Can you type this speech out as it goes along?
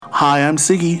Hi, I'm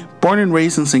Siggy, born and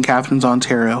raised in St. Catharines,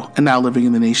 Ontario, and now living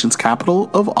in the nation's capital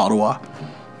of Ottawa.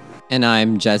 And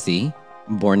I'm Jesse,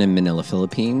 born in Manila,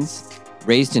 Philippines,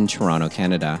 raised in Toronto,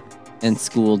 Canada, and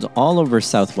schooled all over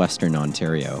southwestern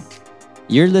Ontario.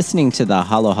 You're listening to the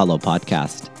Halo Halo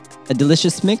podcast, a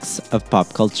delicious mix of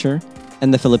pop culture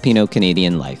and the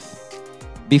Filipino-Canadian life.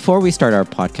 Before we start our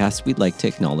podcast, we'd like to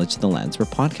acknowledge the lands we're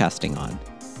podcasting on.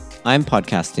 I'm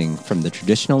podcasting from the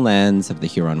traditional lands of the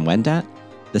Huron-Wendat,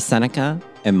 the Seneca,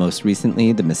 and most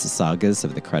recently, the Mississaugas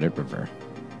of the Credit River.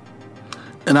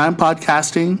 And I'm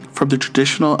podcasting from the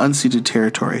traditional unceded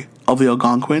territory of the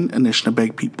Algonquin and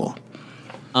Anishinaabe people.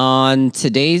 On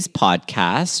today's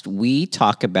podcast, we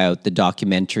talk about the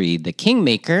documentary The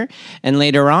Kingmaker, and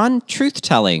later on,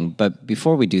 Truthtelling. But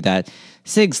before we do that,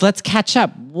 Sigs, let's catch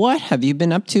up. What have you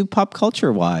been up to pop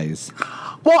culture-wise?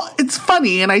 Well, it's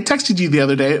funny, and I texted you the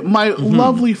other day. My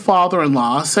lovely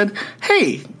father-in-law said,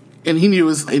 hey, and he knew it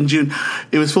was in June.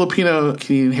 It was Filipino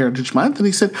Canadian Heritage Month. And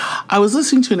he said, I was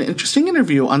listening to an interesting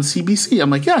interview on CBC. I'm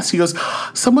like, yes. He goes,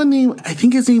 someone named, I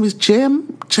think his name is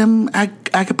Jim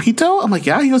Agapito. I'm like,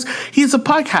 yeah. He goes, he has a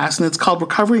podcast and it's called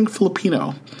Recovering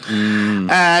Filipino.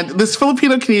 And this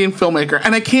Filipino Canadian filmmaker,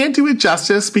 and I can't do it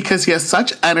justice because he has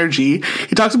such energy.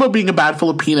 He talks about being a bad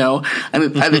Filipino,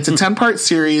 and it's a 10-part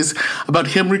series about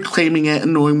him reclaiming it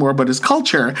and knowing more about his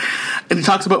culture. And he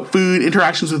talks about food,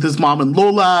 interactions with his mom and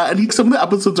Lola, and some of the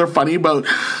episodes are funny about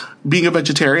being a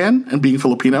vegetarian and being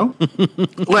Filipino.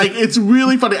 Like, it's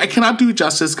really funny. I cannot do it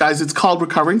justice, guys. It's called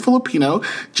Recovering Filipino.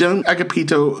 Jim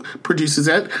Agapito produces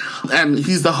it, and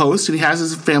he's the host, and he has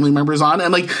his family members on.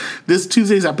 And, like, this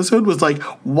Tuesday's episode was like,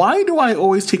 why do I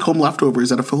always take home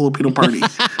leftovers at a Filipino party?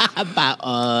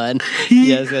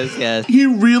 Yes. He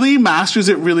really masters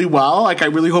it really well. Like, I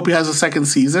really hope he has a second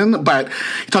season. But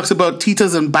he talks about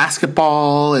titas and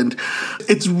basketball, and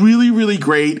it's really, really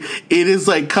great. It is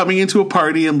like coming into a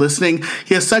party and listening.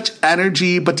 He has such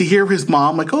energy, but to hear his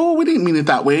mom like, oh, we didn't mean it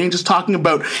that way, and just talking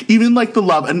about even like the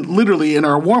love, and literally in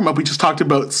our warm-up we just talked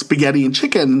about spaghetti and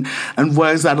chicken, and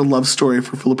why is that a love story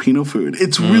for Filipino food?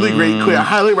 It's really great. I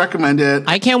highly recommend it.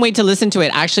 I can't wait to listen to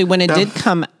it. Actually, when it did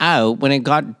come out, when it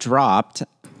got dropped,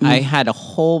 I had a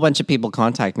whole bunch of people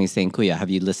contact me saying, Kuya, have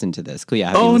you listened to this? Kuya,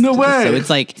 have you listened to this? So it's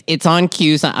like, it's on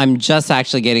cue. So I'm just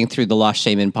actually getting through the Lost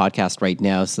Shaman podcast right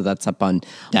now. So that's up on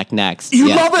deck next.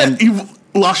 You love it.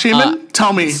 Lost Shaman?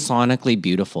 Tell me. Sonically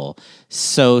beautiful.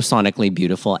 So sonically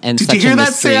beautiful. And did such you hear a that,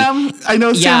 mystery. Sam? I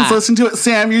know Sam's listening to it.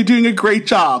 Sam, you're doing a great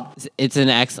job. It's an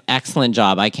excellent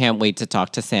job. I can't wait to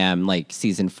talk to Sam, like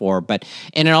season 4.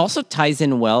 And it also ties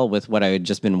in well with what I had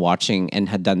just been watching and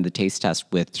had done the taste test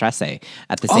with Trece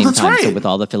at the same time. Right. So with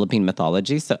all the Philippine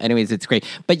mythology. So anyways, it's great.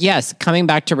 But yes, coming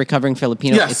back to Recovering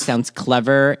Filipino, It sounds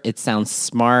clever. It sounds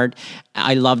smart.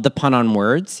 I love the pun on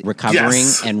words, recovering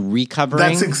and recovering.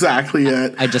 That's exactly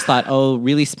it. I just thought, oh,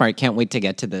 really smart. Can't wait to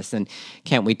get to this and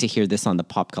can't wait to hear this on the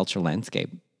pop culture landscape.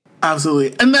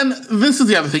 Absolutely. And then this is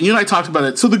the other thing. You and I talked about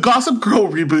it. So the Gossip Girl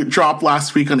reboot dropped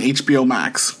last week on HBO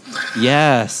Max.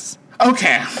 Yes.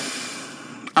 Okay.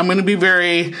 I'm going to be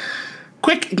very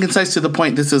quick and concise to the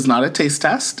point. This is not a taste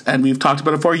test, and we've talked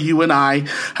about it before. You and I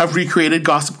have recreated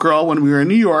Gossip Girl when we were in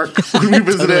New York, when we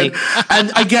visited.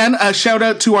 And again, a shout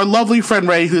out to our lovely friend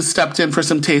Ray, who stepped in for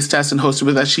some taste tests and hosted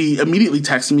with us. She immediately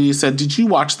texted me and said, did you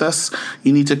watch this?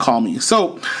 You need to call me.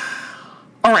 So,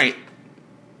 all right.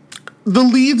 The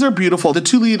leads are beautiful. The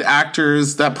two lead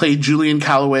actors that played Julian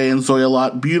Calloway and Zoya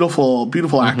Lott, beautiful,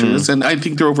 beautiful actors. And I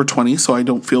think they're over 20, so I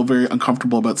don't feel very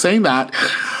uncomfortable about saying that.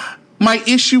 My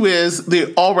issue is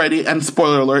they already, and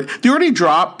spoiler alert, they already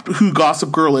dropped who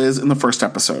Gossip Girl is in the first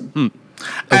episode. Okay.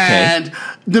 And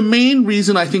the main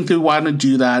reason I think they want to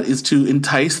do that is to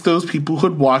entice those people who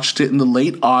had watched it in the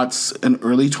late aughts and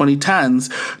early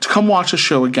 2010s to come watch the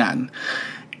show again.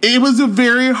 It was a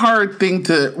very hard thing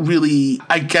to really,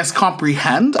 I guess,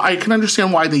 comprehend. I can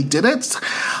understand why they did it.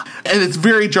 And it's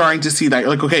very jarring to see that. You're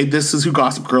like, okay, this is who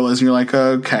Gossip Girl is. And you're like,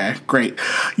 okay, great.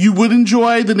 You would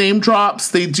enjoy the name drops.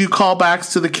 They do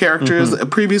callbacks to the characters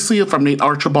previously, from Nate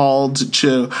Archibald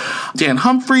to Dan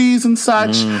Humphreys and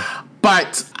such.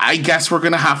 But I guess we're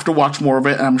going to have to watch more of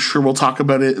it, and I'm sure we'll talk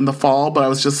about it in the fall. But I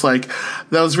was just like,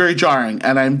 that was very jarring,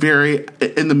 and I'm very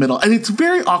in the middle. And it's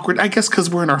very awkward, I guess, because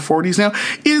we're in our 40s now.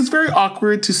 It is very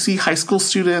awkward to see high school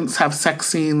students have sex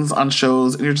scenes on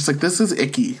shows, and you're just like, this is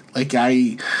icky. Like,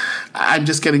 I'm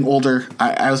just getting older.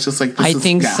 I was just like, I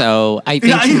think so. I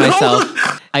think to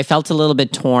myself, I felt a little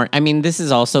bit torn. I mean, this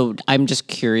is also, I'm just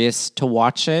curious to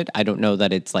watch it. I don't know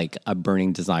that it's like a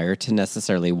burning desire to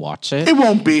necessarily watch it. It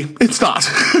won't be. It's not.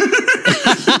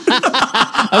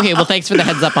 Okay, well, thanks for the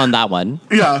heads up on that one.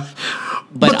 Yeah.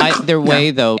 But either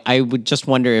way, though, I would just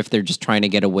wonder if they're just trying to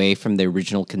get away from the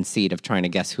original conceit of trying to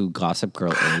guess who Gossip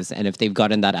Girl is. And if they've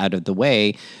gotten that out of the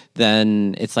way,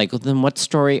 then it's like, well, then what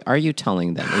story are you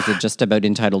telling them? Is it just about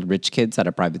entitled rich kids at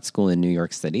a private school in New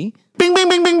York City? Bing, bing,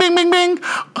 bing, bing, bing, bing, bing.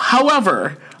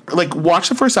 However, like, watch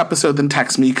the first episode, then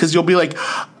text me, because you'll be like,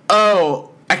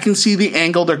 oh, I can see the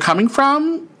angle they're coming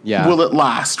from. Yeah. Will it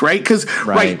last, right? Because,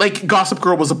 right, like Gossip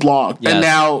Girl was a blog. Yes. And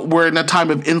now we're in a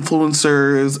time of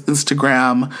influencers,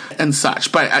 Instagram, and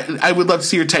such. But I would love to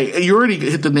see your take. You already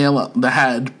hit the nail on the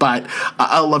head, but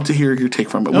I'll love to hear your take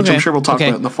from it, which I'm sure we'll talk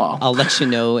about in the fall. I'll let you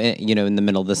know, in the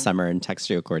middle of the summer and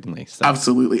text you accordingly. So.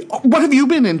 Absolutely. What have you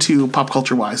been into pop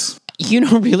culture-wise?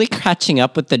 Really catching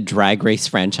up with the Drag Race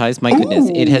franchise. My goodness,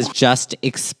 it has just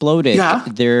exploded. Yeah.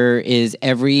 There is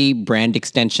every brand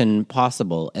extension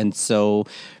possible. And so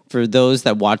for those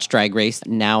that watch Drag Race,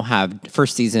 now have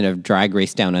first season of Drag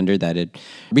Race Down Under that it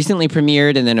recently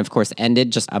premiered and then, of course,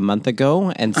 ended just a month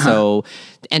ago. And so,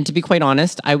 and to be quite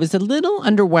honest, I was a little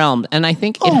underwhelmed. And I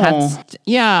think it had,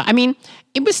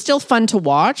 it was still fun to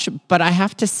watch, but I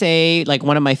have to say, like,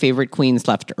 one of my favorite queens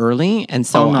left early. And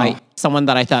so someone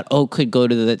that I thought, could go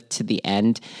to the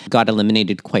end, got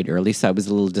eliminated quite early. So I was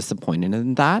a little disappointed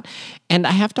in that. And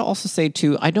I have to also say,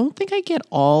 too, I don't think I get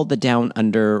all the Down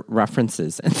Under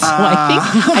references. And so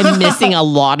I think I'm missing a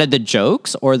lot of the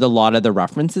jokes or a lot of the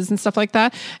references and stuff like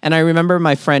that. And I remember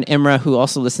my friend Imra, who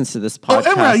also listens to this podcast.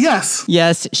 Oh, Imra, yes.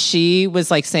 Yes, she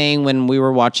was like saying when we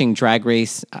were watching Drag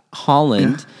Race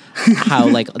Holland, how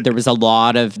like there was a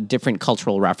lot of different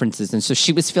cultural references. And so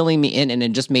she was filling me in, and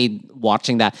it just made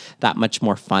watching that much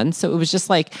more fun. So it was just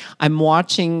like I'm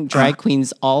watching drag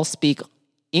queens all speak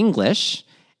English,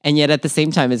 and yet at the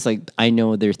same time, it's like I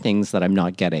know there are things that I'm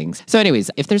not getting. So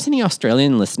anyways, if there's any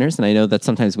Australian listeners, and I know that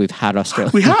sometimes we've had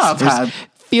Australian listeners,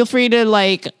 feel free to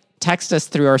like text us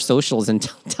through our socials and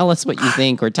tell us what you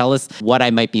think, or tell us what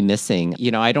I might be missing.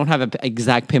 I don't have an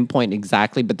exact pinpoint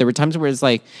exactly, but there were times where it's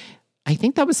like, I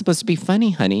think that was supposed to be funny,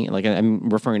 honey. Like, I'm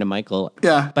referring to Michael.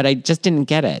 Yeah. But I just didn't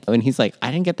get it. And he's like, I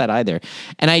didn't get that either.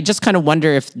 And I just kind of wonder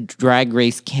if Drag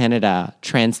Race Canada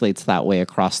translates that way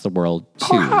across the world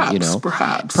too.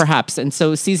 Perhaps. And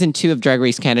so season 2 of Drag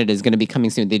Race Canada is going to be coming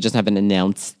soon. They just haven't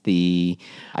announced the,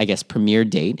 premiere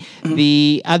date. Mm-hmm.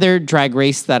 The other Drag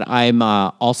Race that I'm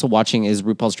also watching is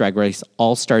RuPaul's Drag Race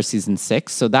All-Star Season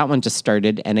 6. So that one just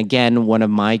started. And again, one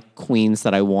of my queens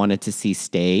that I wanted to see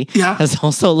stay has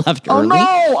also left early. Oh,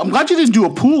 no. I'm glad you didn't do a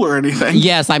pool or anything.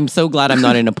 Yes, I'm so glad I'm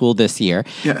not in a pool this year.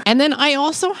 Yeah. And then I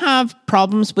also have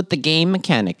problems with the game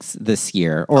mechanics this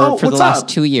year, or for the last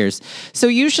 2 years. So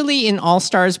usually in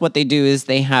All-Stars, what they do is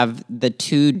they have the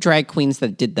 2 drag queens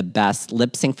that did the best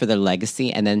lip sync for their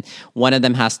legacy, and then one of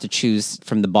them has to choose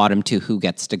from the bottom 2 who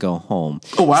gets to go home.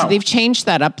 Oh, wow. So they've changed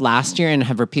that up last year and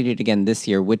have repeated it again this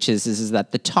year, which is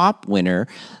that the top winner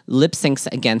lip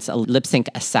syncs against a lip sync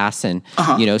assassin.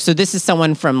 So this is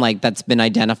someone from that's been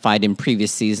identified in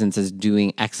previous seasons as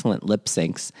doing excellent lip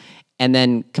syncs, and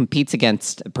then competes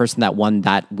against a person that won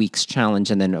that week's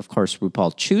challenge. And then, of course,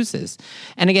 RuPaul chooses.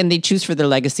 And again, they choose for their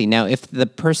legacy. Now, if the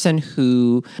person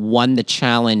who won the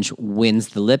challenge wins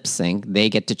the lip sync, they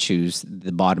get to choose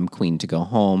the bottom queen to go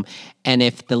home. And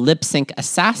if the lip sync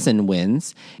assassin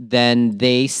wins, then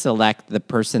they select the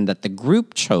person that the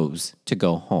group chose to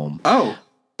go home. Oh.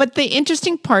 But the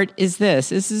interesting part is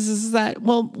this, is that,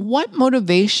 what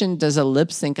motivation does a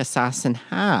lip sync assassin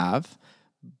have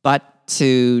but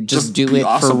to just do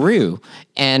it for Rue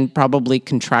and probably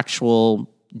contractual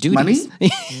duties?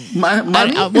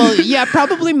 Money?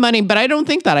 Probably money, but I don't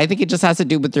think that. I think it just has to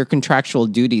do with their contractual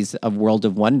duties of World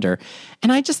of Wonder.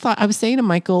 And I just thought, I was saying to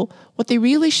Michael, what they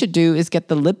really should do is get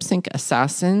the lip sync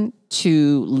assassin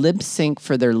to lip sync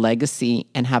for their legacy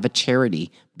and have a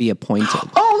charity be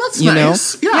appointed. Oh, that's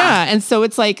nice. Yeah. And so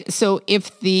it's like, so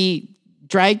if the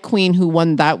drag queen who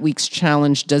won that week's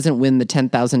challenge doesn't win the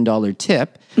 $10,000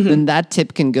 tip, then that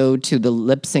tip can go to the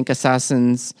lip sync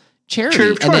assassin's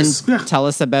charity, and then tell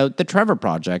us about the Trevor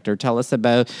Project, or tell us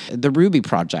about the Ruby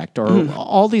Project, or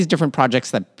all these different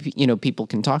projects that people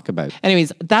can talk about.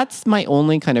 Anyways, that's my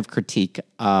only kind of critique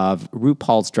of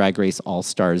RuPaul's Drag Race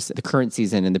All-Stars, the current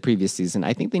season and the previous season.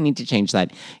 I think they need to change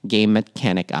that game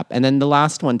mechanic up. And then the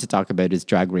last one to talk about is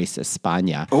Drag Race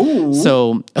España. Oh.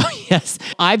 So, yes,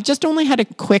 I've just only had a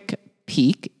quick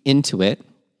peek into it.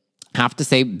 Have to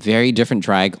say, very different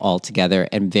drag altogether,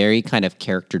 and very kind of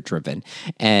character driven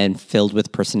and filled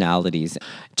with personalities.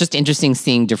 Just interesting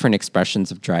seeing different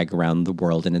expressions of drag around the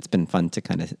world, and it's been fun to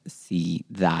kind of see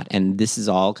that. And this is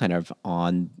all kind of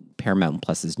on Paramount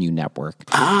Plus's new network.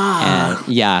 And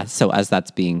yeah, so as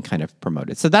that's being kind of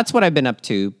promoted. So that's what I've been up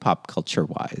to pop culture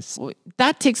wise.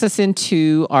 That takes us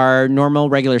into our normal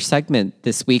regular segment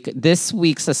this week. This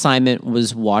week's assignment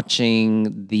was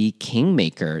watching the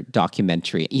Kingmaker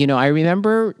documentary. You know, I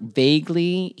remember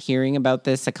vaguely hearing about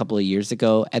this a couple of years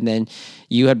ago, and then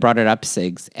you had brought it up,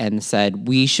 Sigs, and said,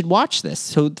 we should watch this.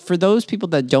 So for those people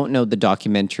that don't know the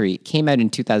documentary, it came out in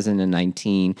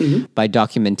 2019 by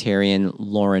documentarian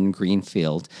Lauren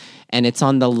Greenfield. And it's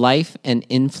on the life and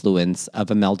influence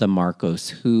of Imelda Marcos,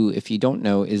 who, if you don't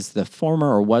know, is the former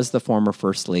or was the former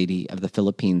First Lady of the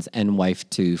Philippines and wife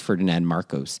to Ferdinand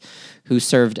Marcos, who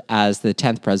served as the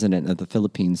 10th president of the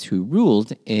Philippines, who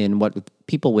ruled in what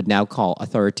people would now call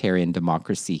authoritarian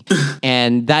democracy.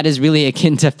 And that is really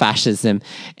akin to fascism,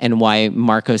 and why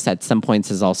Marcos at some points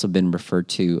has also been referred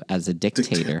to as a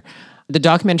dictator. The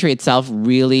documentary itself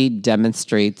really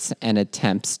demonstrates and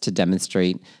attempts to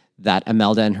demonstrate that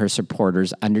Imelda and her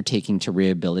supporters undertaking to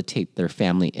rehabilitate their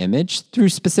family image through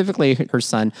specifically her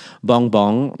son, Bong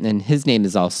Bong, and his name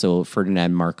is also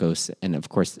Ferdinand Marcos, and of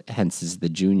course, hence is the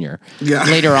junior. Yeah.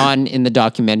 Later on in the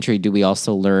documentary, do we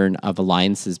also learn of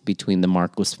alliances between the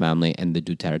Marcos family and the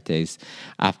Dutertes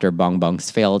after Bong Bong's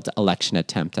failed election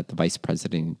attempt at the vice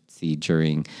presidency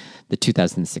during the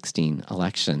 2016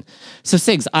 election. So,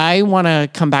 Sigs, I want to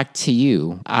come back to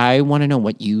you. I want to know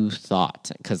what you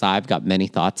thought, because I've got many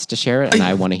thoughts to share, and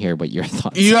I want to hear what your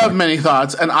thoughts are. You have many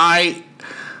thoughts, and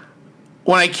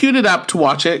when I queued it up to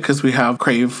watch it, because we have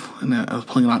Crave, and I was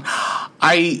pulling it on,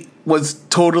 I was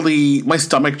totally, my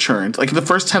stomach churned. Like, the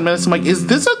first 10 minutes, I'm like, is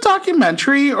this a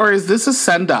documentary, or is this a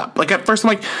send-up? Like, at first, I'm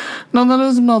like, no, that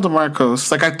is Imelda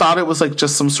Marcos. Like, I thought it was, like,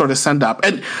 just some sort of send-up.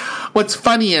 And what's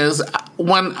funny is,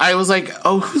 when I was like,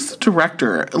 oh, who's the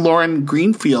director? Lauren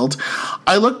Greenfield.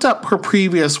 I looked up her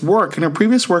previous work, and her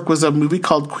previous work was a movie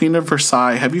called Queen of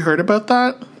Versailles. Have you heard about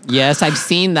that? Yes, I've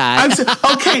seen that.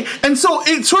 Okay, and so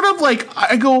it's sort of like,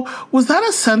 I go, was that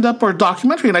a send-up or a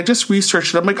documentary? And I just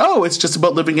researched it. I'm like, oh, it's just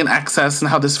about living in excess and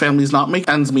how this family's not making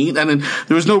ends meet. And then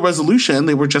there was no resolution.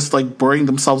 They were just like burying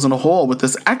themselves in a hole with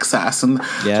this excess. And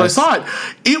so I saw it.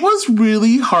 It was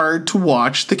really hard to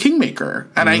watch The Kingmaker.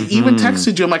 And I even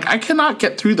texted you. I'm like, I cannot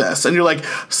get through this. And you're like,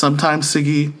 sometimes,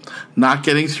 Siggy, not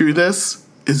getting through this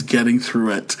is getting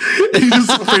through it. And he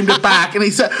just framed it back, and he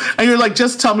said, and you're like,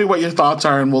 just tell me what your thoughts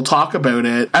are and we'll talk about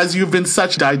it. As you've been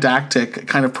such a didactic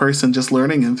kind of person, just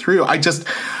learning and through, I just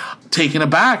taken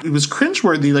aback. It was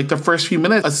cringeworthy, like the first few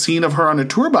minutes, a scene of her on a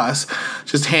tour bus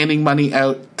just handing money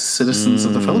out to citizens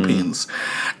of the Philippines.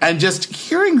 And just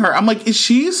hearing her, I'm like, is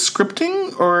she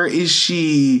scripting or is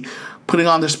she putting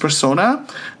on this persona?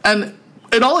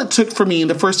 And all it took for me in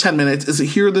the first 10 minutes is to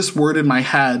hear this word in my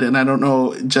head. And I don't know,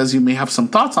 Jez, you may have some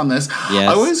thoughts on this. Yes.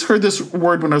 I always heard this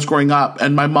word when I was growing up,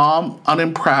 and my mom,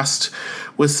 unimpressed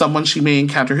with someone she may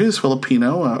encounter who's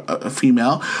Filipino, a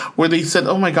female, where they said,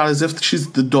 oh my God, as if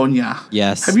she's the doña.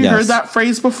 Yes. Have you heard that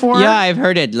phrase before? Yeah, I've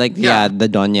heard it. Like, the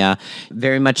doña.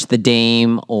 Very much the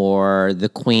dame or the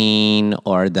queen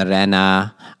or the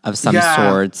reina of some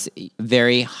sorts.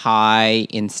 Very high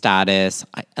in status,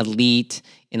 elite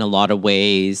in a lot of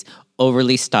ways,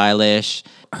 overly stylish.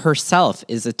 Herself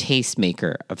is a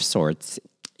tastemaker of sorts.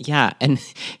 Yeah, and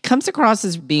comes across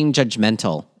as being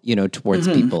judgmental, towards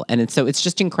people. And so it's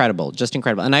just incredible.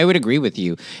 And I would agree with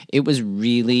you. It was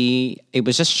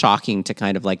just shocking to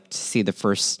kind of like to see the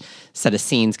first set of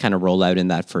scenes kind of roll out in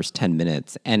that first 10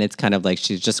 minutes. And it's kind of like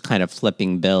she's just kind of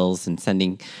flipping bills and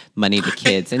sending money to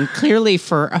kids. And clearly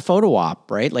for a photo op,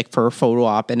 right? Like for a photo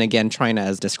op. And again, trying to,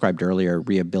 as described earlier,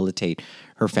 rehabilitate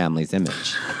her family's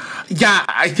image. Yeah,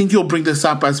 I think you'll bring this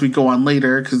up as we go on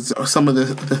later, because some of the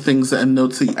things and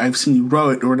notes that I've seen you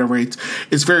wrote or whatever,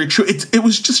 it's very true. It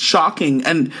was just shocking.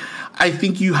 And I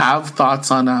think you have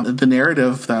thoughts on the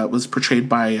narrative that was portrayed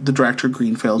by the director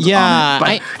Greenfield. Yeah.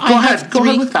 Go ahead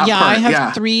with that part. I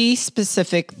have three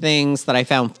specific things that I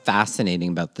found fascinating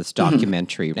about this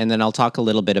documentary. And then I'll talk a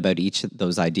little bit about each of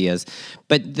those ideas.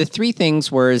 But the three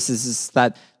things were is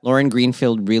that Lauren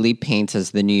Greenfield really paints,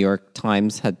 as the New York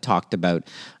Times had talked about,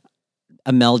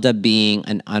 Imelda being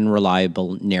an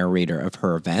unreliable narrator of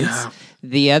her events. Yeah.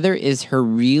 The other is her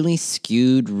really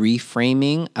skewed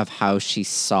reframing of how she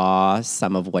saw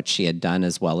some of what she had done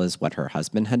as well as what her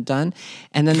husband had done.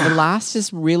 And then the last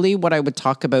is really what I would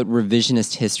talk about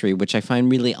revisionist history, which I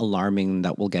find really alarming,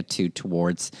 that we'll get to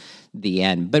towards the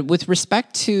end. But with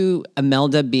respect to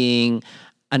Imelda being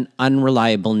an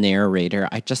unreliable narrator,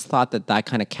 I just thought that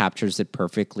kind of captures it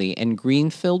perfectly. And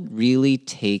Greenfield really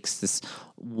takes this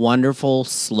wonderful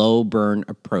slow burn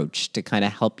approach to kind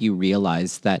of help you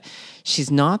realize that she's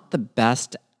not the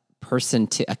best person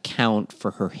to account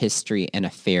for her history and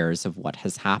affairs of what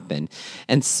has happened.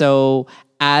 And so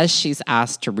as she's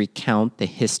asked to recount the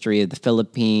history of the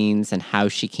Philippines and how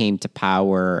she came to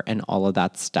power and all of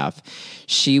that stuff,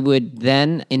 she would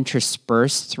then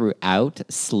intersperse throughout,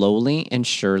 slowly and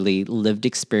surely, lived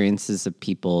experiences of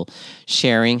people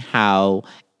sharing how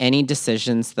any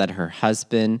decisions that her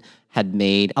husband had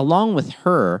made, along with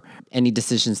her, any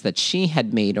decisions that she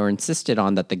had made or insisted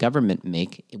on that the government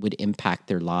make, it would impact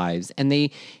their lives. And they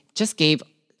just gave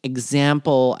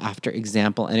example after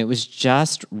example, and it was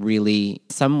just really,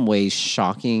 some ways,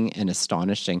 shocking and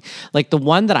astonishing. Like the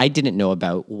one that I didn't know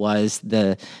about was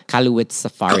the Caluit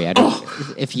Safari. I don't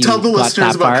know if you tell the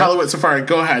listeners about far. Caluit Safari.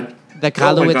 Go ahead. The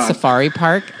Caluit Safari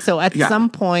Park. So at some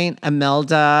point,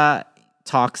 Imelda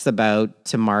talks about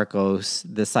to Marcos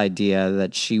this idea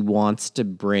that she wants to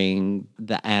bring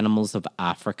the animals of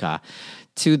Africa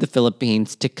to the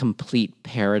Philippines to complete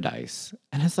paradise.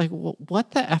 And it's like, well,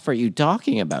 what the F are you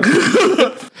talking about?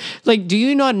 Like, do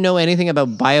you not know anything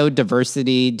about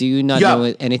biodiversity? Do you not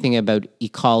know anything about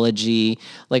ecology?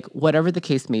 Like, whatever the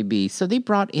case may be. So they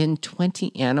brought in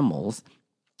 20 animals.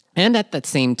 And at that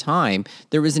same time,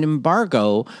 there was an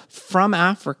embargo from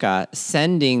Africa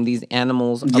sending these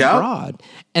animals abroad.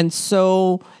 And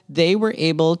so they were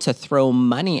able to throw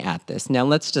money at this. Now,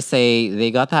 let's just say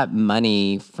they got that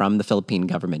money from the Philippine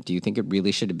government. Do you think it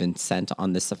really should have been sent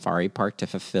on the safari park to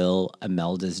fulfill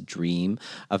Imelda's dream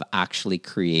of actually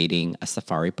creating a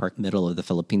safari park middle of the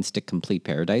Philippines to complete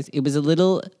paradise? It was a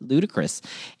little ludicrous.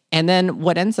 And then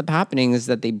what ends up happening is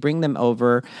that they bring them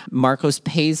over. Marcos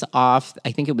pays off,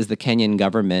 I think it was the Kenyan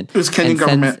government. It was Kenyan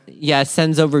government.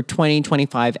 Sends over 20,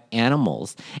 25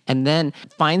 animals. And then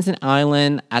finds an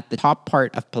island at the top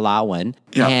part of Palawan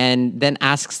and then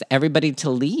asks everybody to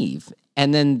leave.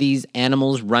 And then these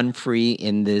animals run free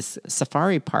in this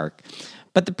safari park.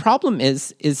 But the problem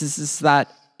is that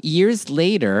years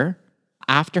later,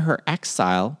 after her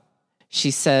exile, she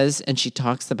says, and she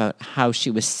talks about how she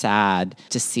was sad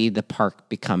to see the park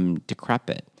become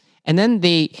decrepit. And then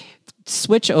they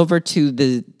switch over to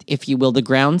the, if you will, the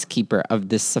groundskeeper of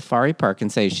this safari park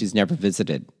and say she's never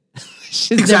visited.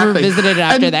 She's never visited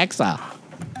after the exile.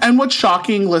 And what's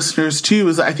shocking, listeners, too,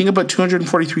 is I think about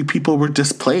 243 people were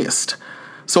displaced.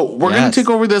 So we're going to take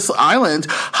over this island.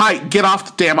 Hi, get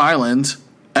off the damn island.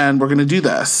 And we're going to do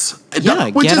this.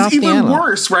 Which is even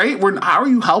worse, right? How are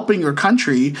you helping your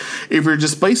country if you're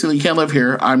displacing? You can't live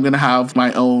here. I'm going to have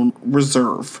my own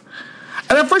reserve.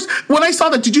 And at first, when I saw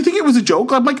that, did you think it was a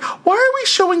joke? I'm like, why are we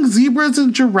showing zebras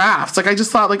and giraffes? Like, I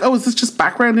just thought, like, oh, is this just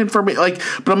background information? Like,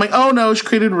 but I'm like, oh, no, she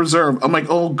created a reserve. I'm like,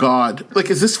 oh, God. Like,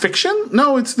 is this fiction?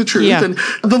 No, it's the truth. Yeah. And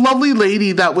the lovely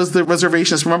lady that was the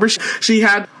reservationist, remember? She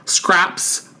had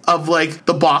scraps of like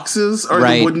the boxes or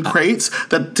the wooden crates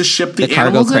that to ship the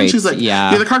animals in. She's like,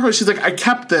 the cargo. She's like, I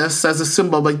kept this as a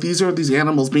symbol. Like these are these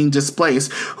animals being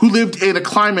displaced who lived in a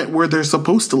climate where they're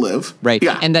supposed to live. Right.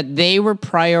 Yeah. And that they were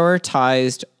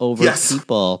prioritized over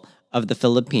people of the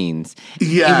Philippines.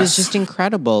 Yes. It was just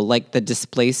incredible. Like the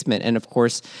displacement. And of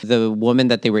course, the woman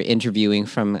that they were interviewing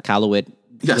from Caluit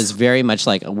was very much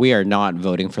like, we are not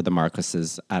voting for the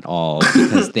Marcoses at all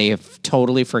because they have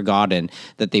totally forgotten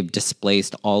that they've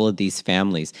displaced all of these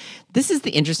families. This is the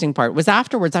interesting part. Was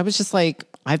afterwards, I was just like,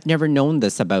 I've never known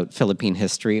this about Philippine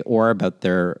history or about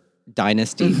their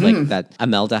dynasty, like that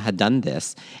Imelda had done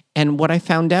this. And what I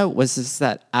found out was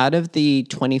that out of the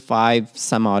 25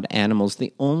 some odd animals,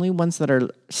 the only ones that are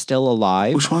still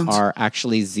alive are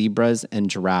actually zebras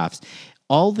and giraffes.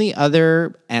 All the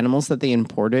other animals that they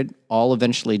imported all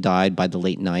eventually died by the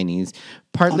late 90s,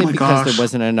 partly because there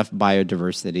wasn't enough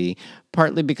biodiversity,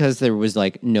 partly because there was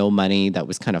like no money that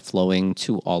was kind of flowing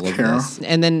to all of this.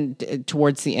 And then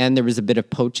towards the end, there was a bit of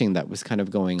poaching that was kind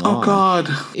of going on. Oh, God.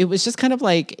 It was just kind of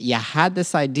like you had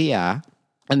this idea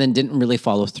and then didn't really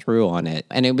follow through on it.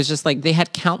 And it was just like they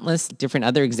had countless different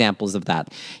other examples of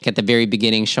that. At the very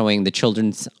beginning, showing the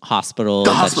children's hospital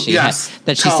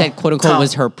that she said, quote unquote,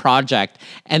 was her project.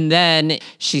 And then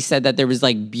she said that there was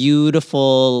like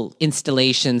beautiful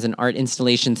installations and art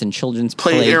installations and children's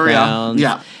playgrounds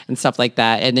and stuff like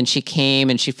that. And then she came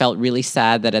and she felt really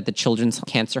sad that at the Children's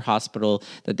Cancer Hospital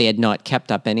that they had not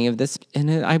kept up any of this.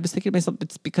 And I was thinking to myself,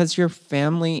 it's because your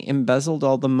family embezzled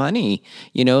all the money,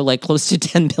 like close to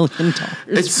 $10 billion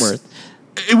worth.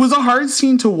 It was a hard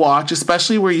scene to watch,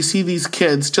 especially where you see these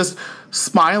kids just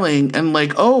smiling and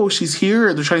like, oh, she's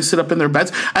here. They're trying to sit up in their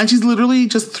beds. And she's literally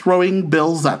just throwing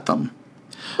bills at them.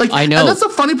 Like, I know. And that's the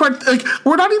funny part. Like,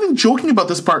 we're not even joking about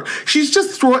this part. She's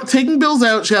just taking bills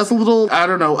out. She has a little, I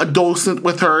don't know, a docent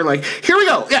with her. Like, here we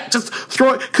go. Yeah, just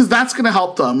throw it, because that's going to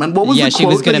help them. And what was the quote she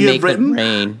was going to make written? it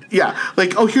rain. Yeah,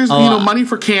 like, oh, here's money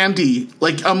for candy.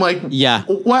 Like, I'm like, yeah,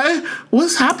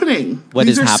 what's happening?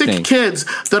 These are sick kids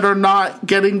that are not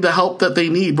getting the help that they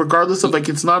need, regardless of, like,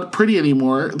 it's not pretty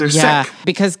anymore. They're sick.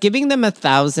 Because giving them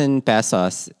 1,000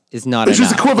 pesos is not enough. Which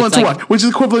is equivalent to what? Which is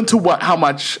equivalent to what? How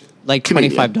much? Like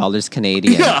 $25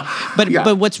 Canadian. Yeah.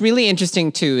 But what's really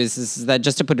interesting too is that,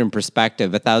 just to put it in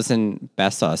perspective, 1,000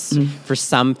 pesos for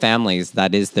some families,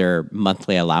 that is their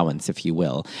monthly allowance, if you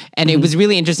will. And it was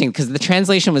really interesting because the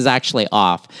translation was actually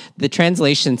off. The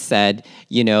translation said,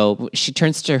 she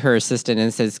turns to her assistant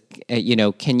and says,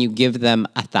 can you give them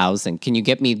 1,000? Can you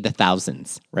get me the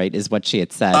thousands? Right, is what she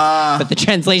had said. But the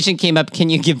translation came up, can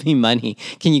you give me money?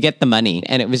 Can you get the money?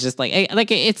 And it was just like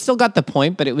it still got the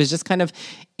point, but it was just kind of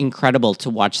incredible to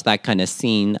watch that kind of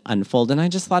scene unfold. And I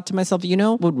just thought to myself,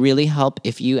 what would really help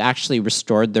if you actually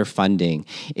restored their funding,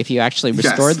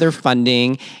 their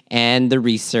funding and the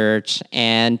research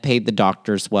and paid the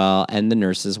doctors well and the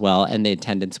nurses well and the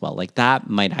attendants well. Like, that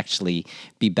might actually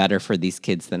be better for these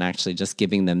kids than actually just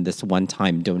giving them this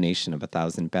one-time donation of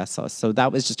 1,000 pesos. So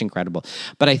that was just incredible.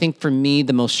 But I think for me,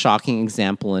 the most shocking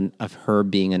example of her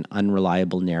being an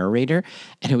unreliable narrator,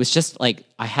 and it was just like,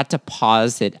 I had to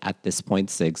pause it at this point,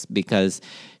 Sigs, because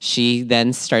she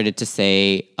then started to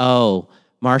say,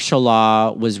 martial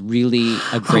law was really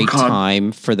a great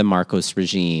time for the Marcos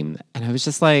regime. And I was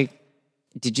just like,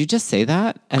 did you just say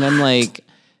that? And I'm like,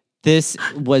 this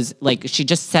was like, she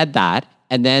just said that.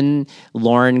 And then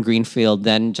Lauren Greenfield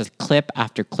then just clip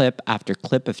after clip after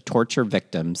clip of torture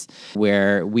victims,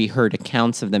 where we heard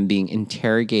accounts of them being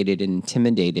interrogated and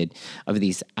intimidated, of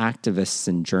these activists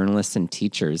and journalists and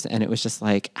teachers. And it was just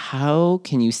like, how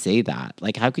can you say that?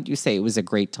 Like, how could you say it was a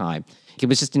great time? It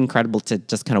was just incredible to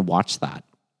just kind of watch that.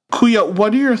 Kuya,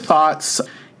 what are your thoughts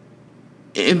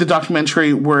in the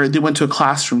documentary where they went to a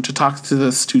classroom to talk to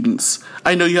the students?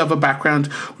 I know you have a background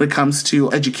when it comes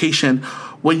to education.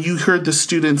 When you heard the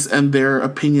students and their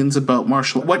opinions about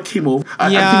martial law, what came over? I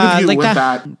think of you with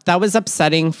that. That was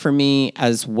upsetting for me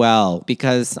as well,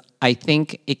 because I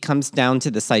think it comes down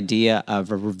to this idea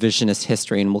of a revisionist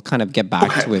history, and we'll kind of get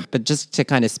back to it. But just to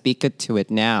kind of speak to it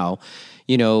now,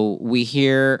 we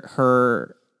hear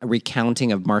her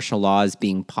recounting of martial law as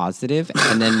being positive.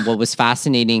 And then what was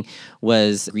fascinating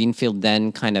was Greenfield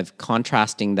then kind of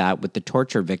contrasting that with the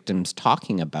torture victims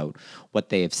talking about what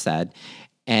they have said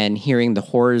and hearing the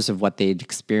horrors of what they'd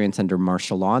experienced under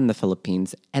martial law in the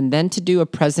Philippines, and then to do a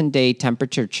present day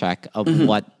temperature check of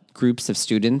what groups of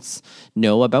students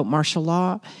know about martial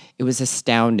law. It was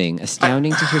astounding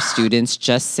to hear students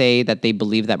just say that they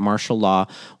believe that martial law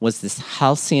was this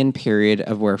halcyon period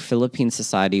of where Philippine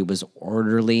society was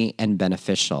orderly and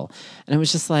beneficial. And it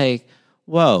was just like,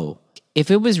 whoa. If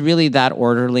it was really that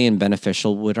orderly and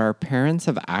beneficial, would our parents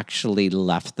have actually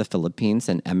left the Philippines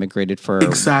and emigrated for,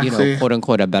 quote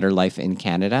unquote, a better life in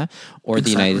Canada or the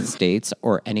United States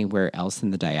or anywhere else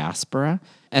in the diaspora?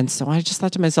 And so I just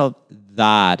thought to myself,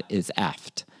 that is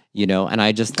effed, and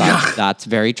I just thought that's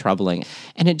very troubling.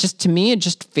 And to me, it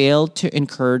just failed to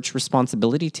encourage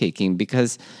responsibility taking,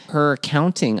 because her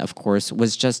accounting, of course,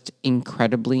 was just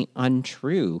incredibly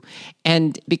untrue.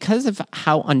 And because of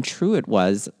how untrue it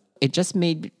was, it just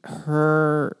made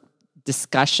her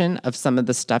discussion of some of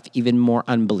the stuff even more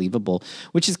unbelievable,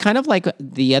 which is kind of like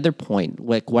the other point.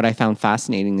 Like, what I found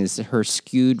fascinating is her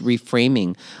skewed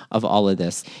reframing of all of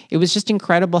this. It was just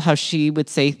incredible how she would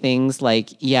say things like,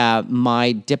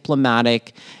 my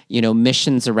diplomatic,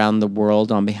 missions around the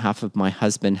world on behalf of my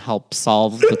husband helped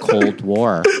solve the Cold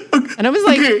War. And I was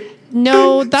like,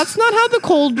 no, that's not how the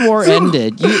Cold War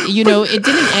ended. It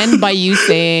didn't end by you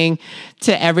saying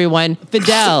to everyone,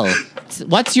 Fidel,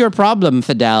 what's your problem,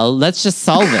 Fidel? Let's just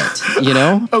solve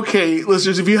it, Okay,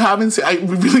 listeners, if you haven't seen, I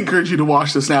really encourage you to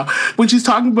watch this now. When she's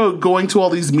talking about going to all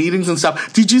these meetings and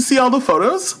stuff, did you see all the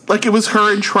photos? Like, it was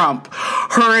her and Trump,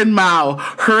 her and Mao,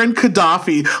 her and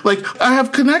Gaddafi. Like, I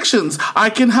have connections. I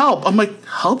can help. I'm like,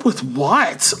 help with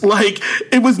what? Like,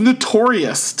 it was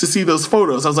notorious to see those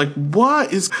photos. I was like,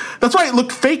 that's why it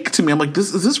looked fake to me. I'm like,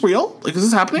 is this real? Like, is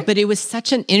this happening? But it was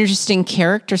such an interesting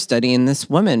character study in this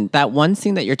woman. That one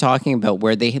scene that you're talking about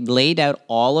where they had laid out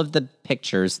all of the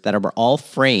pictures that were all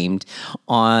framed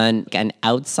on an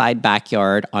outside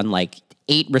backyard on like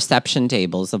 8 reception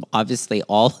tables of obviously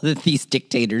all of these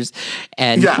dictators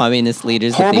and communist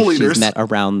leaders that she's met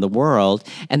around the world,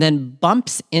 and then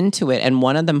bumps into it, and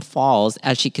one of them falls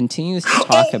as she continues to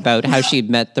talk about how she'd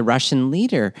met the Russian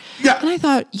leader. Yeah. And I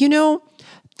thought,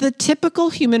 The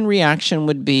typical human reaction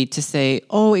would be to say,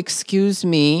 oh, excuse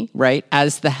me, right?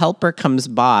 As the helper comes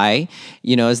by,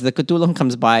 as the katulong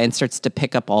comes by and starts to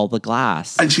pick up all the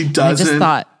glass. And she doesn't. And I just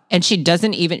thought, and she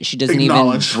doesn't even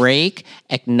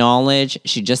acknowledge.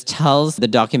 She just tells the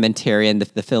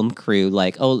documentarian, the film crew,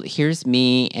 like, oh, here's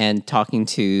me and talking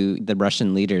to the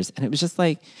Russian leaders. And it was just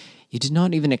like, you did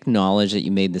not even acknowledge that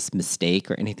you made this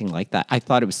mistake or anything like that. I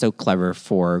thought it was so clever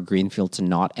for Greenfield to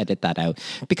not edit that out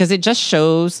because it just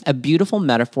shows a beautiful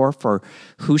metaphor for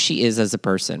who she is as a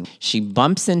person. She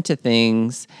bumps into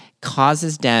things,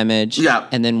 causes damage,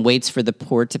 and then waits for the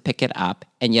poor to pick it up.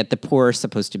 And yet the poor are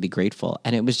supposed to be grateful.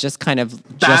 And it was just kind of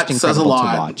just incredible to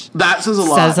watch. That says a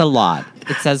lot. Says a lot.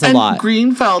 It says a lot. And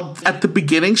Greenfield, at the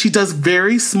beginning, she does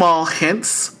very small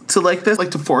hints to like this,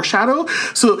 like to foreshadow.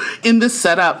 So in this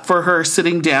setup for her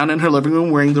sitting down in her living room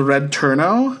wearing the red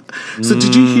turno. So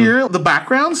did you hear the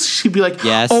backgrounds? She'd be like,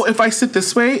 yes. Oh, if I sit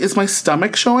this way, is my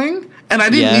stomach showing? And I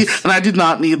did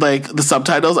not need like the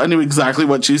subtitles. I knew exactly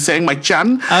what she was saying, my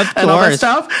chan and all that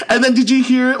stuff. And then did you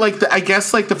hear like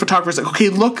the photographer's like, okay,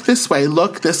 look this way.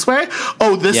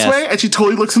 Oh, this way. And she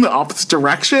totally looks in the opposite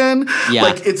direction. Yeah.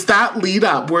 Like it's that lead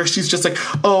up where she's just like,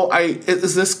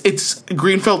 it's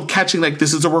Greenfield catching like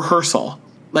this is a rehearsal.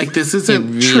 Like this isn't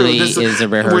really true. This is a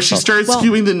rehearsal. Where she started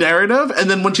skewing the narrative, and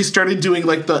then when she started doing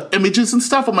like the images and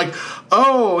stuff, I'm like,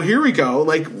 oh, here we go.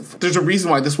 Like, there's a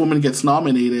reason why this woman gets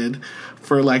nominated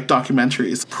for like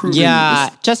documentaries.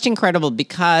 Just incredible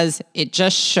because it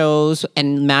just shows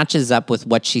and matches up with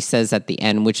what she says at the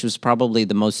end, which was probably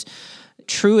the most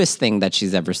truest thing that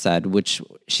she's ever said, which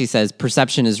she says,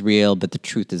 perception is real, but the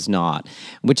truth is not,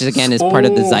 which again is part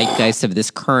of the zeitgeist of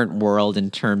this current world in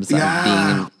terms of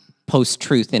being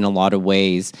post-truth in a lot of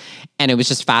ways. And it was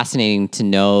just fascinating to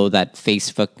know that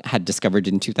Facebook had discovered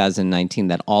in 2019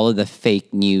 that all of the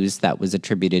fake news that was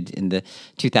attributed in the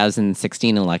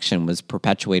 2016 election was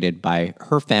perpetuated by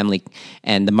her family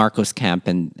and the Marcos camp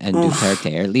and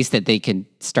Duterte, or at least that they could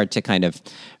start to kind of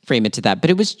frame it to that.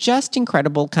 But it was just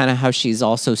incredible kind of how she's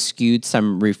also skewed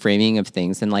some reframing of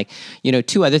things. And like,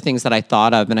 two other things that I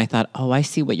thought of, and I thought, oh, I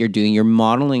see what you're doing. You're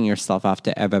modeling yourself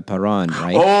after Eva Peron,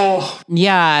 right? Oh,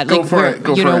 yeah. Go for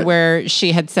it. Where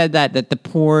she had said that the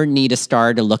poor need a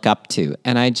star to look up to.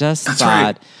 And I just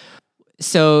thought,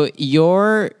 so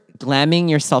you're glamming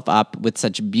yourself up with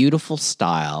such beautiful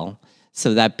style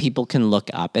so that people can look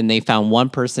up. And they found one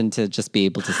person to just be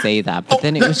able to say that. But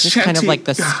then it was just kind of like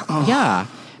the,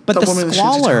 But the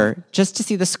squalor, just to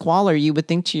see the squalor, you would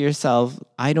think to yourself,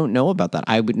 I don't know about that.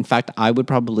 I would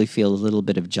probably feel a little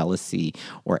bit of jealousy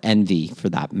or envy for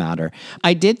that matter.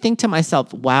 I did think to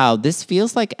myself, wow, this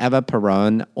feels like Eva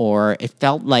Peron, or it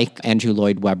felt like Andrew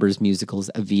Lloyd Webber's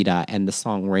musicals Evita and the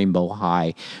song Rainbow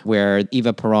High, where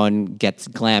Eva Peron gets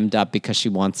glammed up because she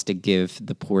wants to give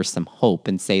the poor some hope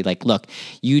and say like, look,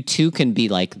 you too can be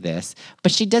like this.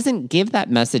 But she doesn't give that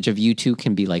message of you too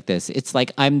can be like this. It's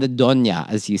like, I'm the doña,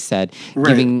 as you said,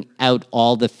 giving out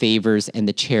all the favors and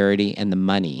the charity and the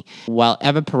money. While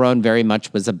Eva Peron very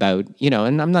much was about,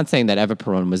 and I'm not saying that Eva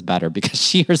Peron was better because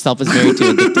she herself was married to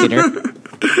a dictator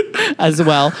as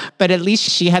well, but at least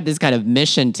she had this kind of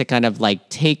mission to kind of like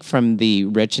take from the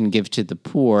rich and give to the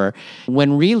poor,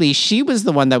 when really she was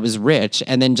the one that was rich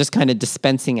and then just kind of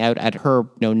dispensing out at her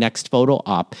next photo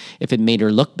op if it made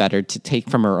her look better, to take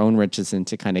from her own riches and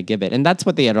to kind of give it. And that's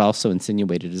what they had also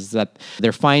insinuated, is that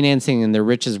their financing and their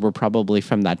riches were probably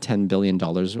from that $10 billion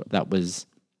that was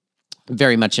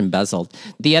very much embezzled.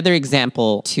 The other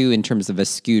example, too, in terms of a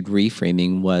skewed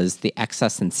reframing, was the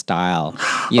excess in style,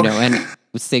 and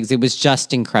Sigs, it was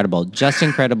just incredible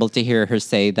to hear her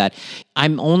say that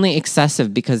I'm only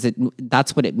excessive because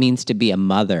that's what it means to be a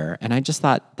mother. And I just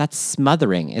thought, that's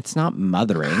smothering. It's not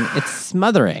mothering, it's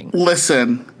smothering.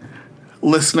 Listen,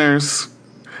 listeners,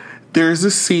 there's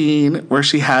a scene where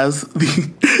she has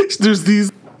there's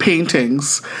these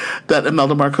paintings that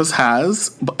Imelda Marcos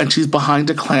has, and she's behind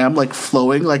a clam, like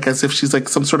flowing, like as if she's like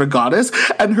some sort of goddess,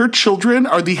 and her children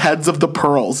are the heads of the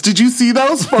pearls. Did you see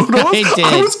those photos? I did.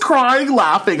 I was crying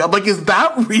laughing. I'm like, is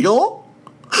that real?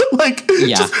 Like,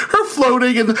 just her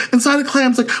floating, and inside a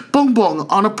clam's like, boom, boom,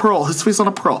 on a pearl, his face on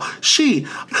a pearl. She,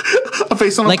 a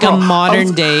face on a pearl. Like a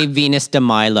modern day Venus de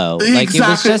Milo. Exactly. Like, it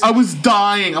was just... I was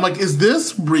dying. I'm like, is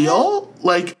this real?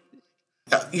 Like...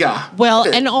 Yeah. Well,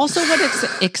 and also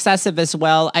what excessive as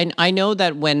well. I know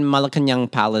that when Malacanang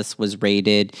Palace was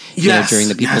raided, during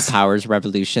the People's Powers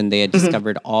Revolution, they had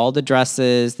discovered all the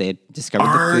dresses, they had discovered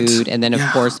the food, and then of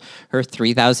course her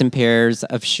 3,000 pairs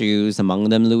of shoes, among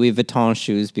them Louis Vuitton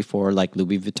shoes before like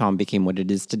Louis Vuitton became what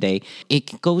it is today.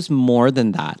 It goes more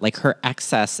than that. Like her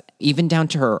excess, even down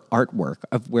to her artwork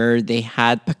of where they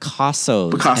had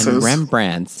Picassos. And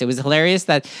Rembrandts. It was hilarious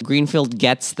that Greenfield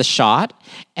gets the shot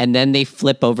and then they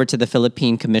flip over to the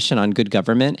Philippine Commission on Good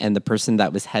Government and the person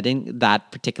that was heading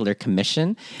that particular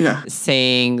commission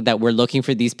saying that we're looking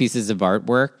for these pieces of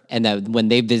artwork, and that when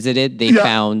they visited, they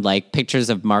found like pictures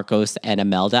of Marcos and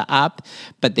Imelda up,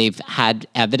 but they've had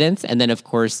evidence. And then of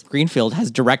course, Greenfield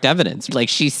has direct evidence. Like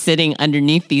she's sitting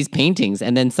underneath these paintings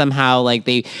and then somehow like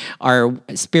they are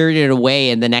spirited away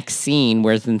in the next scene,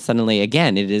 whereas then suddenly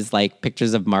again, it is like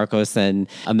pictures of Marcos and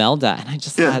Imelda. And I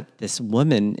just thought this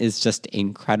woman is just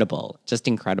incredible. Just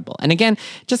incredible. And again,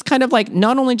 just kind of like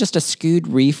not only just a skewed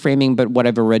reframing, but what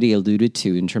I've already alluded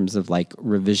to in terms of like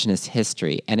revisionist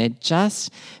history. And it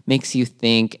just makes you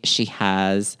think she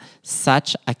has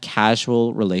such a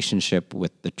casual relationship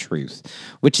with the truth,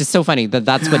 which is so funny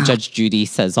that's what Judge Judy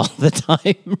says all the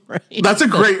time, right? That's a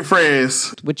great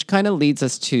phrase. Which kind of leads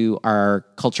us to our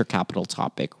culture capital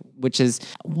topic, which is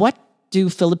what do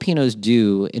Filipinos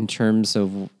do in terms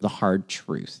of the hard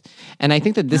truth? And I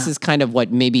think that this is kind of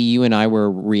what maybe you and I were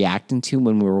reacting to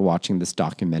when we were watching this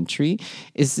documentary,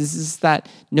 is that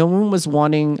no one was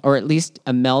wanting, or at least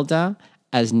Imelda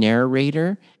as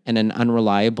narrator, and an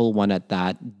unreliable one at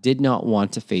that, did not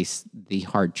want to face the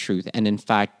hard truth, and in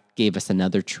fact gave us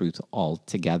another truth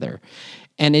altogether.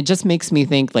 And it just makes me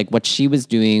think like what she was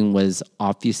doing was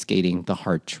obfuscating the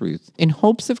hard truth in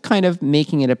hopes of kind of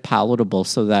making it palatable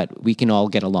so that we can all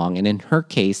get along. And in her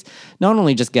case, not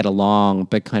only just get along,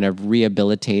 but kind of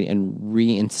rehabilitate and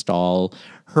reinstall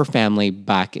her family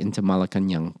back into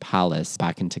Malacanang Palace,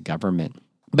 back into government.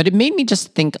 But it made me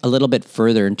just think a little bit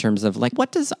further in terms of like,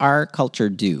 what does our culture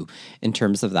do in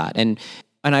terms of that? And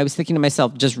I was thinking to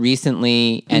myself just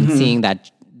recently and seeing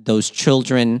that those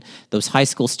children, those high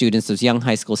school students, those young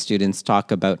high school students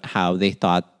talk about how they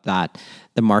thought that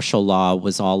the martial law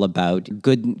was all about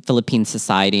good Philippine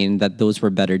society and that those were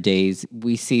better days.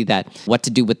 We see that what to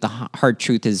do with the hard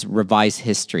truth is revise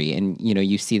history. And,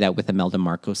 you see that with Imelda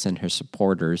Marcos and her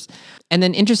supporters. And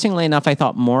then interestingly enough, I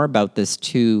thought more about this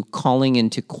too, calling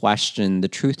into question the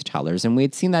truth tellers. And we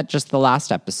had seen that just the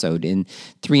last episode in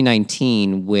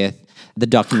 319 with the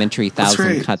documentary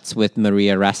Thousand Cuts with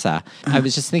Maria Ressa. I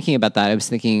was just thinking about that. I was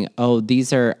thinking,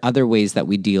 these are other ways that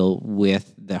we deal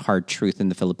with the hard truth in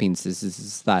the Philippines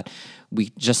is that we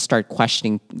just start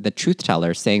questioning the truth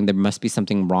teller, saying there must be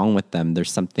something wrong with them.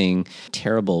 There's something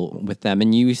terrible with them.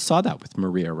 And you saw that with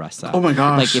Maria Ressa. Oh my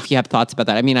gosh. Like if you have thoughts about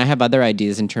that. I mean, I have other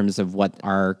ideas in terms of what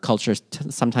our culture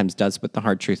sometimes does with the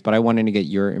hard truth, but I wanted to get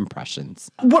your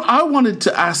impressions. What I wanted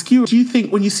to ask you, do you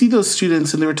think when you see those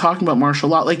students and they were talking about martial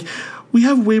law, like we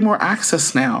have way more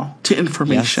access now to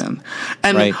information. Yes.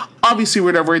 And obviously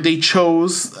whatever they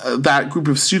chose that group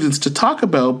of students to talk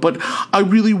about, but I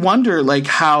really wonder like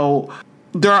how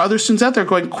there are other students out there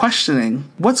questioning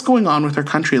what's going on with our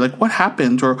country, like what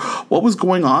happened or what was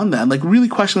going on then, like really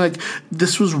questioning like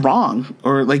this was wrong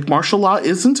or like martial law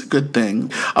isn't a good thing.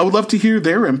 I would love to hear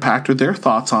their impact or their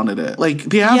thoughts on it. Like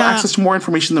they have access to more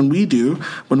information than we do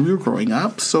when we were growing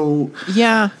up. So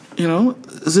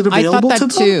is it available to them? I thought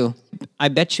that too. I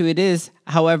bet you it is.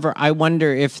 However, I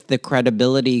wonder if the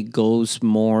credibility goes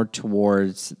more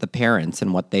towards the parents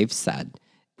and what they've said,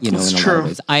 in a lot of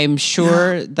ways. I am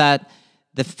sure that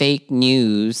the fake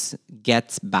news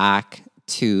gets back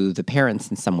to the parents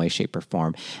in some way, shape, or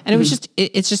form. And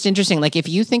it's just interesting. Like if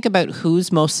you think about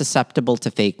who's most susceptible to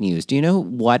fake news, do you know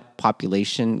what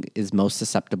population is most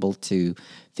susceptible to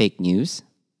fake news?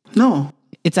 No.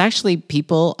 It's actually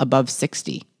people above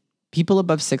 60. People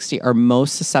above 60 are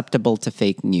most susceptible to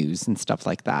fake news and stuff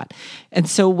like that. And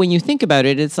so when you think about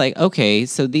it, it's like, okay,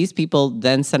 so these people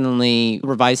then suddenly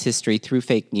revise history through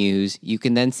fake news. You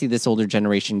can then see this older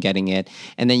generation getting it.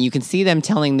 And then you can see them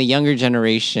telling the younger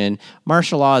generation,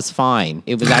 martial law is fine.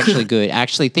 It was actually good.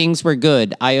 Actually, things were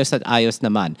good. Ayos at ayos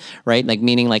naman, right? Like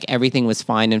meaning like everything was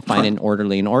fine and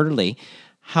orderly.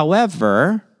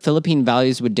 However, Philippine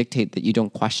values would dictate that you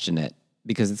don't question it,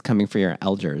 because it's coming for your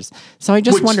elders. So I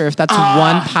just wonder if that's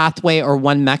one pathway or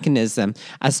one mechanism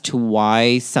as to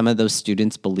why some of those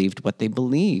students believed what they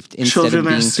believed instead of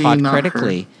being taught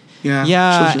critically.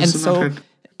 Yeah.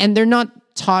 And they're not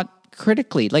taught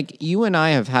critically. Like you and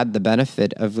I have had the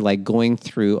benefit of like going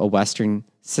through a Western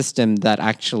system that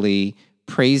actually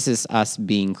praises us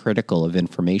being critical of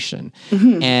information,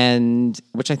 and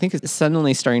which I think is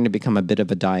suddenly starting to become a bit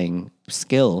of a dying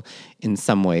skill in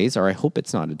some ways, or I hope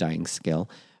it's not a dying skill.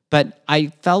 But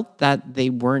I felt that they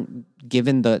weren't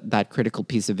given that critical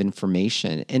piece of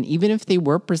information. And even if they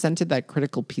were presented that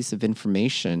critical piece of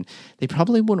information, they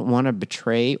probably wouldn't want to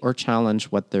betray or challenge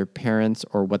what their parents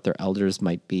or what their elders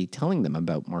might be telling them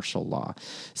about martial law.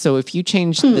 So if you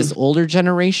change this older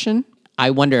generation, I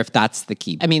wonder if that's the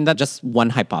key. I mean, that's just one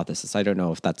hypothesis. I don't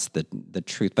know if that's the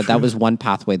truth, but that was one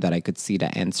pathway that I could see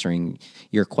to answering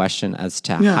your question as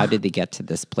to how did they get to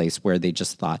this place where they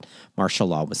just thought martial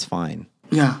law was fine.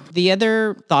 Yeah. The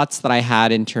other thoughts that I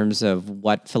had in terms of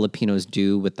what Filipinos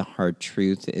do with the hard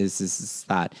truth is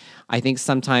that I think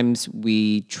sometimes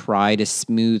we try to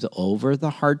smooth over the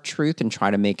hard truth and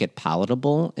try to make it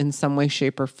palatable in some way,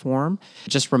 shape, or form. It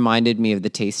just reminded me of the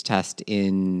taste test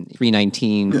in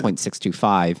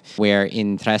 319.625, where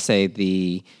in Trece,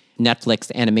 the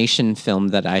Netflix animation film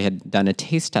that I had done a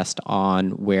taste test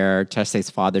on, where Trece's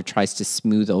father tries to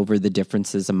smooth over the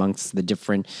differences amongst the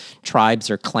different tribes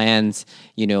or clans,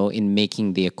 in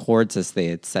making the accords, as they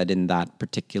had said in that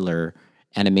particular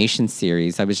animation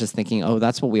series. I was just thinking,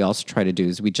 that's what we also try to do,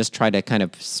 is we just try to kind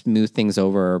of smooth things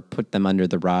over or put them under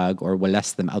the rug or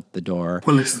walas them out the door,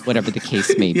 whatever the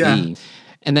case may be.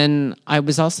 And then I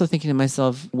was also thinking to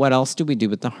myself, what else do we do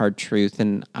with the hard truth?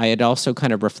 And I had also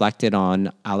kind of reflected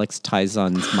on Alex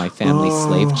Tizon's My Family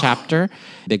Slave chapter,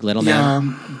 Big Little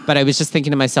Man. But I was just thinking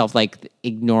to myself, like,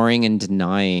 ignoring and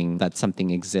denying that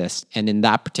something exists. And in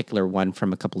that particular one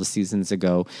from a couple of seasons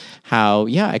ago, how,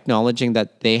 acknowledging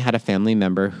that they had a family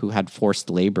member who had forced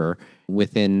labor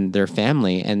within their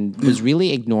family and was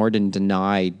really ignored and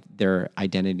denied their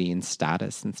identity and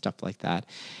status and stuff like that.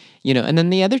 And then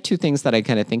the other two things that I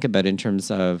kind of think about in terms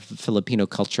of Filipino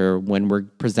culture, when we're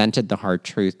presented the hard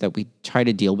truth, that we try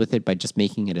to deal with it by just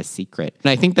making it a secret. And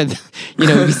I think that,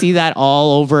 we see that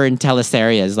all over in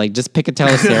teleseries. Like, just pick a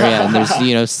teleserie and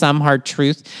there's, some hard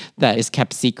truth that is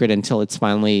kept secret until it's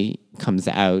finally comes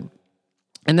out.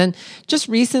 And then just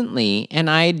recently, and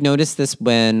I had noticed this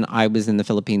when I was in the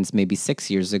Philippines maybe 6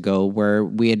 years ago, where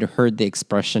we had heard the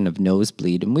expression of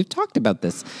nosebleed. And we've talked about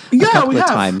this a couple of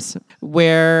times,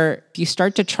 where if you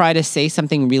start to try to say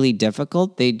something really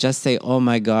difficult, they just say, oh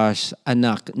my gosh,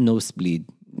 anak, nosebleed.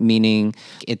 Meaning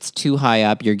it's too high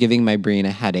up, you're giving my brain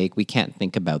a headache, we can't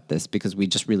think about this because we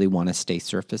just really want to stay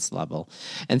surface level.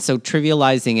 And so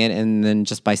trivializing it and then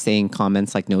just by saying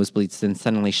comments like nosebleeds then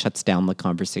suddenly shuts down the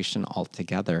conversation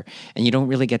altogether. And you don't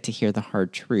really get to hear the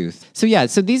hard truth. So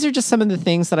so these are just some of the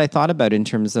things that I thought about in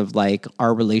terms of like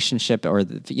our relationship or,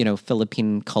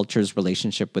 Philippine culture's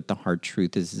relationship with the hard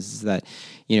truth is that,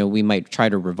 we might try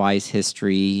to revise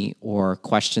history or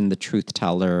question the truth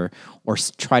teller or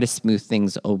try to smooth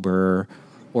things over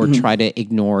or try to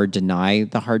ignore, deny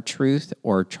the hard truth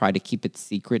or try to keep it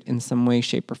secret in some way,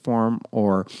 shape, or form.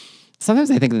 Or sometimes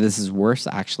I think that this is worse,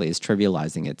 actually, is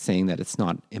trivializing it, saying that it's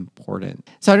not important.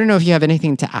 So I don't know if you have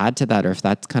anything to add to that or if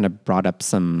that's kind of brought up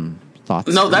some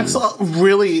thoughts. No, that's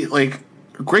really,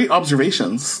 great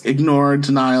observations. Ignore,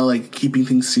 denial, keeping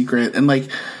things secret. And,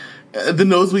 the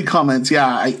nosebleed comments,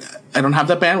 I don't have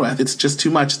that bandwidth. It's just too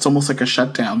much. It's almost like a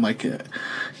shutdown.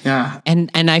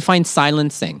 And I find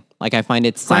silencing. I find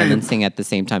it silencing at the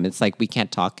same time. It's like, we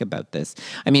can't talk about this.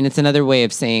 I mean, it's another way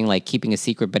of saying keeping a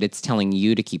secret, but it's telling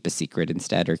you to keep a secret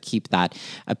instead or keep that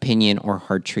opinion or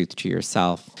hard truth to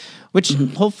yourself. Which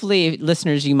hopefully,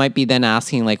 listeners, you might be then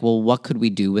asking, well, what could we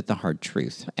do with the hard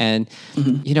truth? And,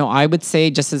 I would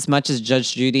say just as much as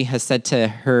Judge Judy has said to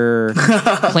her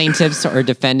plaintiffs or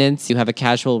defendants, you have a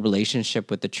casual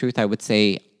relationship with the truth, I would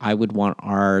say I would want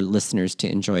our listeners to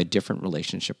enjoy a different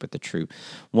relationship with the truth,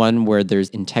 one where there's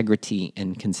integrity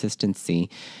and consistency.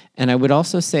 And I would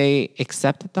also say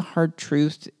accept that the hard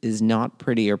truth is not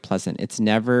pretty or pleasant. It's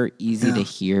never easy to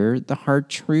hear the hard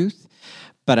truth.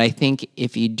 But I think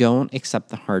if you don't accept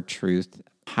the hard truth,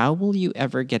 how will you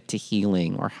ever get to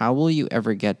healing? Or how will you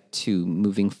ever get to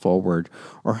moving forward?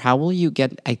 Or how will you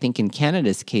get, I think in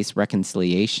Canada's case,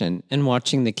 reconciliation? And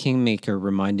watching The Kingmaker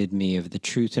reminded me of the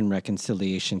Truth and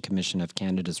Reconciliation Commission of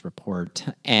Canada's report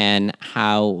and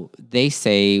how they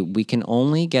say we can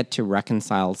only get to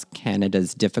reconcile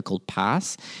Canada's difficult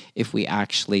past if we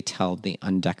actually tell the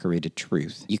undecorated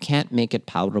truth. You can't make it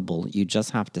palatable. You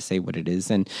just have to say what it is.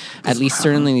 And at least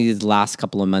certainly these last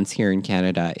couple of months here in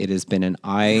Canada, it has been an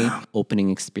eye-opening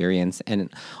experience.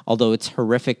 And although it's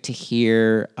horrific to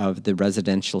hear of the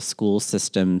residential school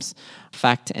system's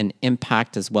effect and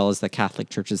impact, as well as the Catholic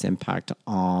Church's impact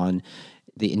on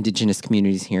the Indigenous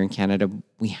communities here in Canada,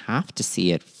 we have to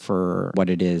see it for what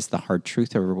it is, the hard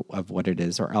truth of what it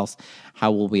is, or else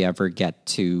how will we ever get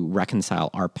to reconcile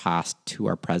our past to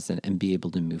our present and be able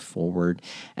to move forward?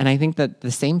 And I think that the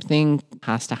same thing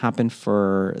has to happen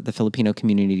for the Filipino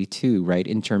community too, right?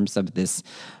 In terms of this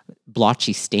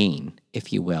blotchy stain,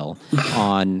 if you will,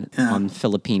 on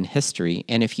Philippine history.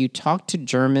 And if you talk to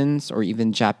Germans or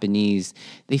even Japanese,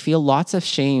 they feel lots of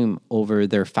shame over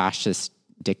their fascist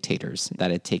dictators that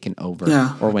had taken over,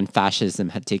 or when fascism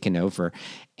had taken over.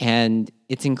 And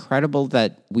it's incredible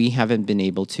that we haven't been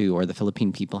able to, or the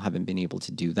Philippine people haven't been able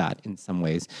to do that in some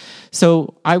ways.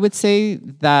 So I would say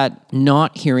that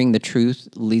not hearing the truth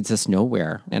leads us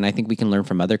nowhere. And I think we can learn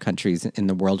from other countries in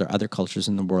the world or other cultures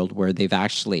in the world where they've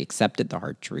actually accepted the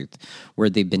hard truth, where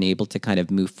they've been able to kind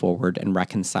of move forward and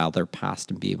reconcile their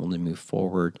past and be able to move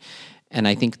forward. And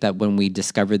I think that when we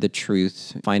discover the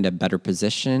truth, find a better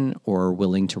position or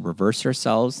willing to reverse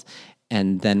ourselves,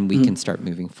 and then we can start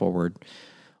moving forward,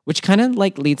 which kind of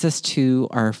like leads us to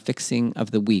our fixing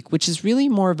of the week, which is really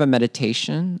more of a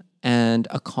meditation and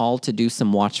a call to do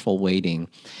some watchful waiting.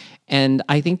 And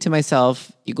I think to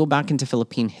myself, you go back into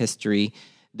Philippine history,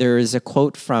 there is a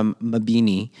quote from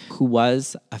Mabini, who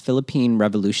was a Philippine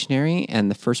revolutionary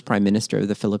and the first prime minister of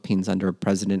the Philippines under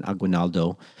President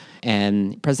Aguinaldo.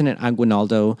 And President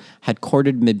Aguinaldo had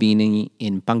courted Mabini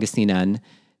in Pangasinan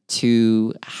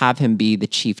to have him be the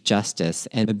chief justice.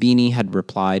 And Mabini had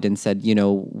replied and said,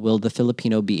 will the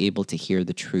Filipino be able to hear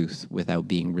the truth without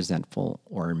being resentful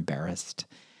or embarrassed?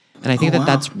 And I think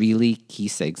that's really key,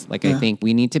 Sigs. I think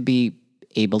we need to be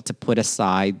able to put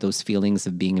aside those feelings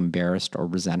of being embarrassed or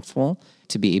resentful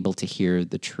to be able to hear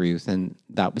the truth. And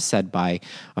that was said by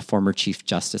a former Chief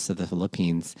Justice of the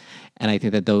Philippines. And I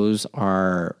think that those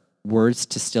are words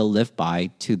to still live by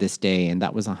to this day. And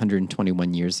that was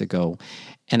 121 years ago.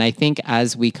 And I think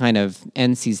as we kind of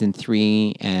end season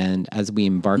 3 and as we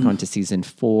embark onto season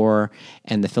 4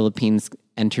 and the Philippines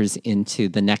enters into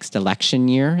the next election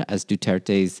year as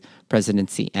Duterte's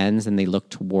presidency ends and they look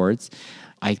towards,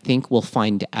 I think we'll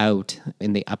find out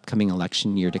in the upcoming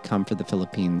election year to come for the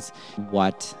Philippines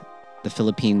what the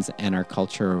Philippines and our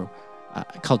culture's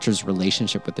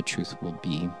relationship with the truth will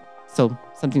be. So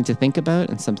something to think about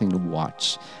and something to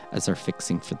watch as our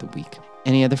fixing for the week.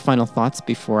 Any other final thoughts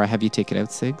before I have you take it out,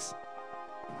 Sigs?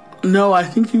 No, I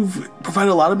think you've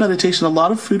provided a lot of meditation, a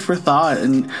lot of food for thought.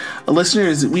 And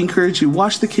listeners, we encourage you,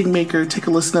 watch The Kingmaker, take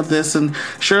a listen of this, and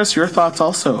share us your thoughts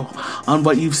also on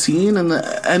what you've seen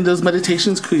and those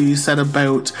meditations you said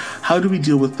about how do we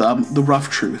deal with the rough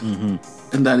truth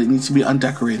and that it needs to be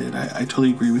undecorated. I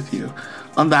totally agree with you.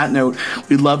 On that note,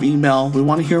 we love email. We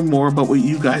want to hear more about what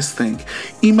you guys think.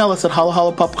 Email us at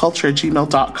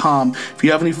halohalopopculture@gmail.com. If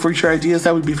you have any future ideas,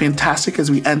 that would be fantastic as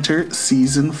we enter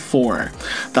season 4.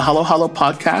 The Halo Halo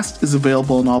podcast is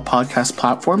available on all podcast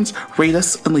platforms. Rate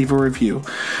us and leave a review.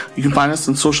 You can find us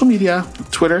on social media,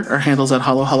 Twitter, our handles at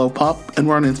halohalopop, and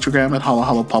we're on Instagram at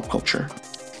halohalopopculture.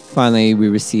 Finally, we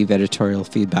receive editorial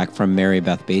feedback from Mary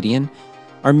Beth Badian.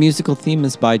 Our musical theme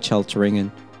is by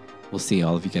Chelteringen. We'll see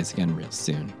all of you guys again real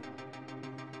soon.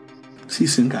 See you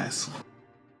soon, guys.